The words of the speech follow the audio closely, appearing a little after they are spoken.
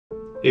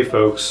Hey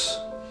folks,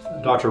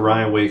 Dr.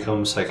 Ryan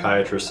Wakim,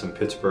 psychiatrist in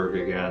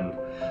Pittsburgh again.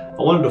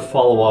 I wanted to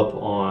follow up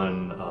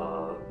on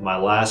my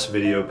last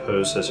video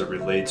post as it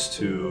relates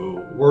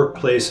to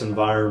workplace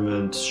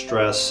environment,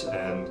 stress,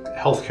 and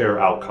healthcare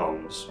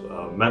outcomes,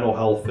 mental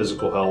health,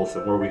 physical health,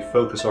 and where we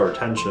focus our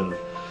attention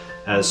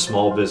as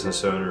small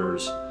business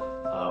owners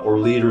or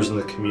leaders in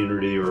the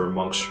community or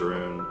amongst your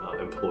own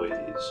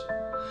employees.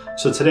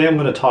 So today I'm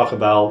going to talk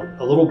about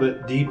a little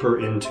bit deeper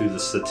into the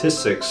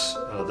statistics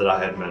that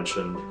I had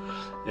mentioned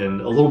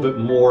and a little bit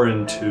more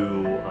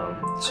into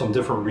some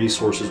different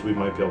resources we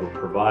might be able to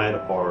provide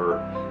our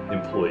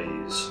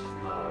employees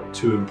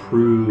to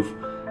improve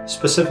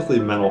specifically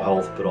mental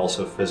health but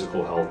also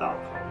physical health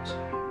outcomes.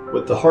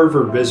 What the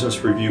Harvard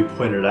Business Review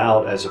pointed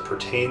out as it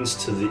pertains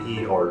to the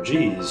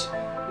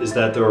ERGs is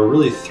that there are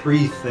really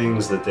three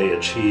things that they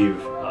achieve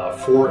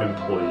for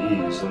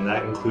employees, and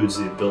that includes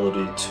the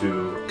ability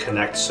to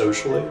connect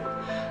socially,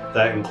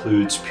 that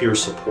includes peer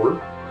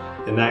support,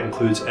 and that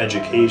includes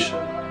education.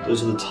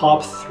 Those are the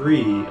top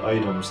three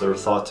items that are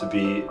thought to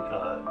be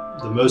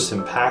the most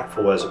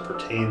impactful as it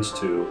pertains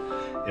to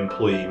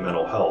employee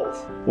mental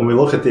health. When we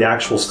look at the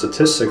actual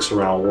statistics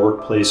around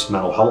workplace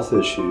mental health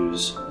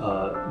issues,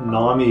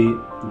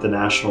 NAMI, the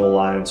National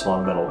Alliance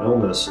on Mental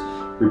Illness,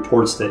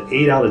 reports that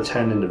 8 out of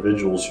 10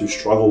 individuals who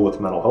struggle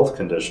with mental health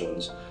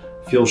conditions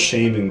feel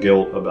shame and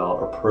guilt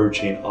about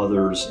approaching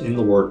others in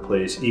the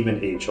workplace,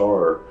 even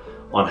HR,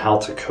 on how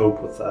to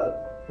cope with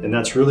that. And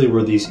that's really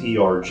where these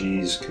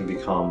ERGs can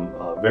become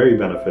very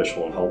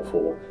beneficial and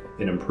helpful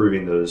in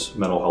improving those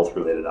mental health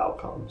related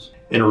outcomes.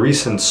 In a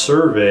recent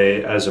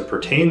survey as it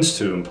pertains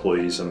to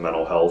employees and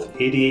mental health,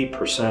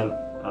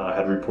 88%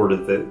 had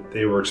reported that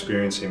they were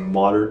experiencing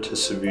moderate to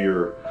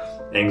severe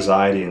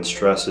anxiety and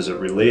stress as it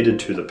related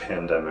to the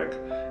pandemic,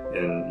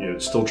 and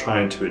still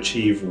trying to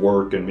achieve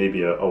work and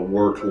maybe a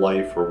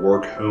work-life or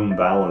work-home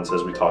balance,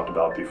 as we talked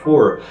about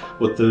before,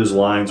 with those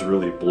lines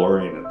really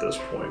blurring at this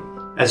point.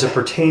 As it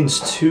pertains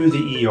to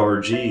the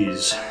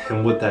ERGs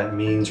and what that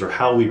means or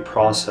how we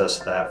process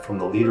that from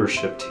the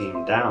leadership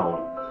team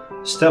down,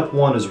 step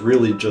one is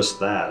really just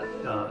that.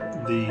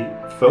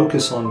 The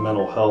focus on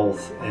mental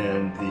health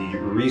and the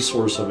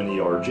resource of an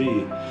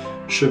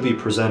ERG should be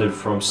presented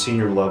from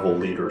senior level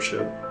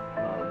leadership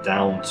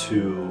down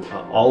to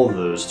all of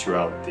those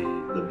throughout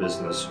the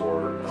business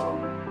or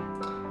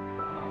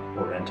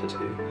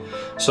entity.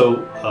 So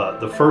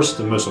the first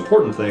and most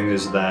important thing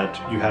is that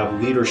you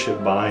have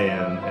leadership buy-in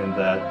and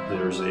that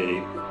there's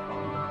a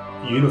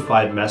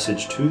unified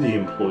message to the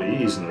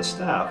employees and the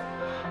staff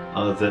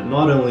that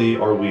not only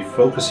are we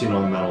focusing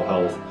on mental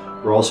health,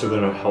 we're also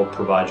going to help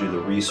provide you the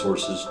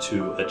resources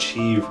to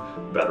achieve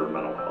better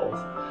mental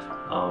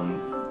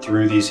health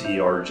through these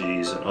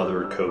ERGs and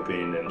other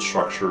coping and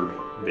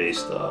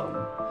structure-based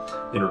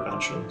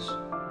interventions.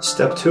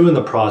 Step two in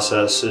the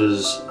process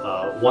is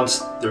once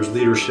there's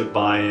leadership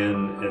buy-in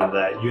and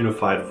that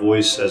unified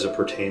voice as it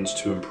pertains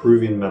to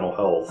improving mental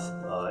health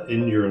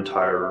in your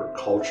entire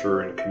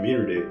culture and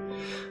community,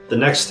 the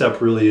next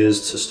step really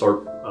is to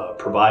start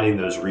providing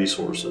those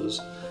resources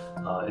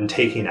and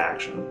taking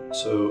action.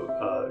 So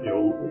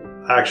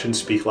actions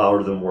speak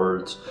louder than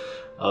words.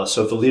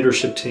 So if the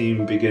leadership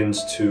team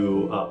begins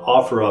to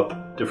offer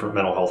up different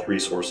mental health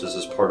resources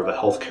as part of a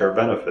healthcare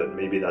benefit,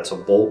 maybe that's a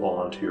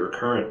bolt-on to your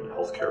current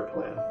healthcare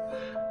plan.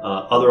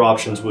 Other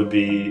options would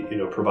be,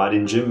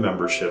 providing gym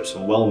memberships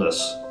and wellness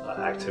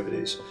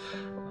activities.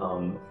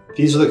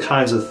 These are the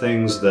kinds of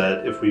things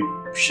that if we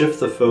shift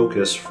the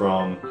focus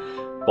from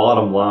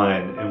bottom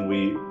line and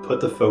we put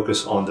the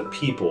focus on the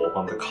people,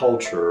 on the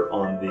culture,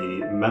 on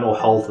the mental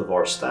health of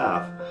our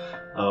staff,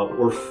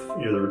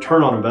 the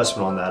return on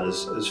investment on that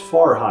is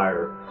far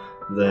higher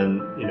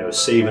than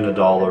saving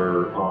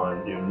 $1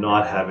 on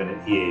not having an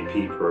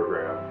EAP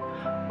program,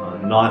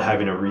 not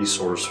having a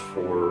resource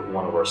for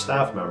one of our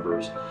staff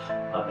members,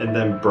 and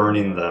then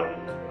burning them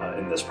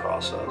in this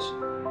process.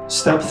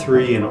 Step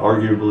three, and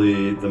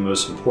arguably the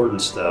most important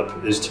step,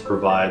 is to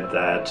provide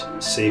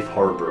that safe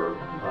harbor,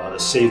 a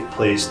safe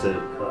place that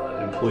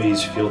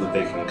employees feel that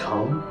they can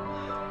come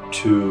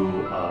to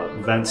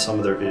vent some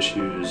of their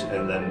issues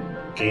and then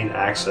gain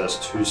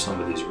access to some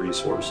of these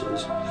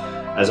resources.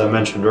 As I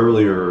mentioned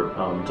earlier,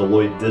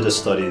 Deloitte did a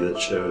study that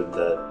showed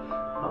that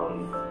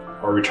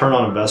our return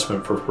on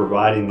investment for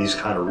providing these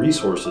kind of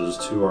resources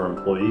to our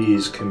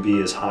employees can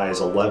be as high as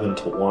 11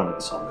 to 1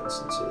 in some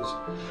instances.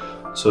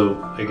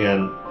 So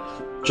again,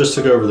 just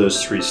to go over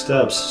those three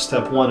steps,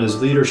 step one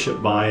is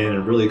leadership buy-in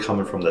and really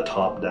coming from the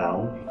top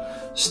down.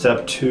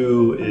 Step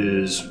two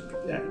is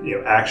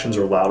actions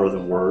are louder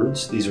than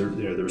words. These are,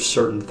 there's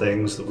certain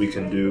things that we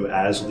can do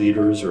as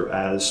leaders or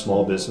as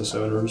small business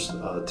owners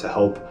to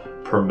help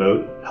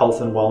promote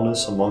health and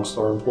wellness amongst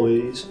our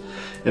employees.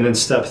 And then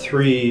step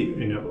three,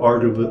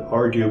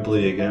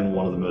 arguably again,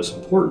 one of the most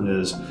important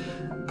is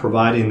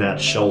providing that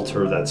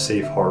shelter, that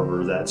safe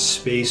harbor, that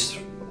space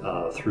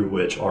through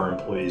which our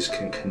employees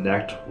can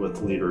connect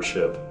with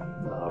leadership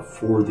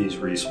for these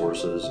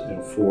resources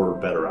and for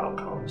better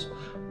outcomes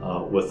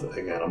with,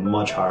 again, a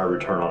much higher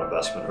return on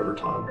investment over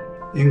time.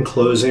 In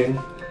closing,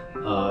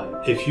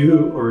 If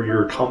you or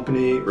your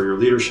company or your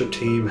leadership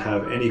team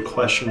have any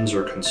questions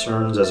or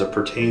concerns as it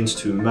pertains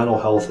to mental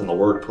health in the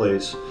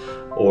workplace,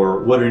 or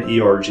what an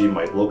ERG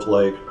might look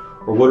like,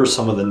 or what are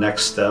some of the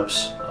next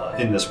steps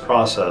in this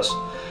process,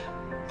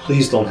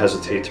 please don't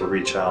hesitate to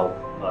reach out.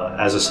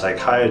 As a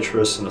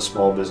psychiatrist and a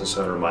small business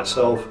owner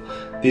myself,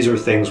 these are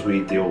things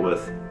we deal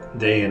with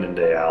day in and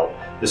day out.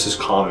 This is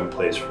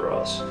commonplace for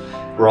us.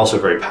 We're also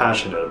very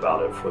passionate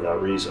about it for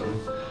that reason.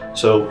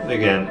 So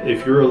again,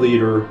 if you're a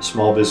leader,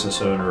 small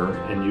business owner,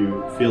 and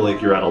you feel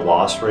like you're at a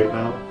loss right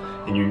now,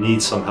 and you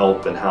need some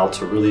help in how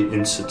to really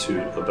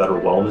institute a better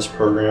wellness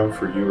program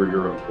for you or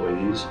your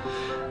employees,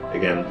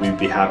 again, we'd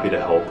be happy to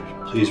help.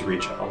 Please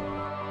reach out.